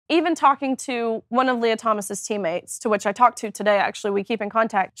even talking to one of Lia Thomas's teammates, to which I talked to today, actually, we keep in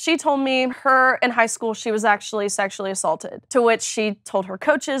contact, she told me in high school, she was actually sexually assaulted, to which she told her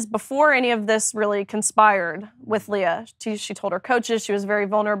coaches before any of this really conspired with Lia. She told her coaches she was very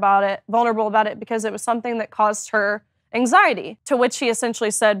vulnerable about it because it was something that caused her anxiety, to which he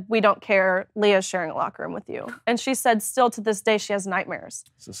essentially said, we don't care, Lia's sharing a locker room with you. And she said still to this day she has nightmares.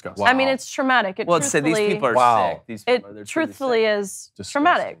 It's disgusting. I mean, it's traumatic. These people are sick. These people, it truthfully is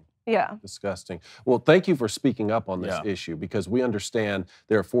traumatic. Yeah. Disgusting. Well, thank you for speaking up on this issue, because we understand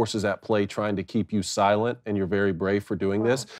there are forces at play trying to keep you silent, and you're very brave for doing this.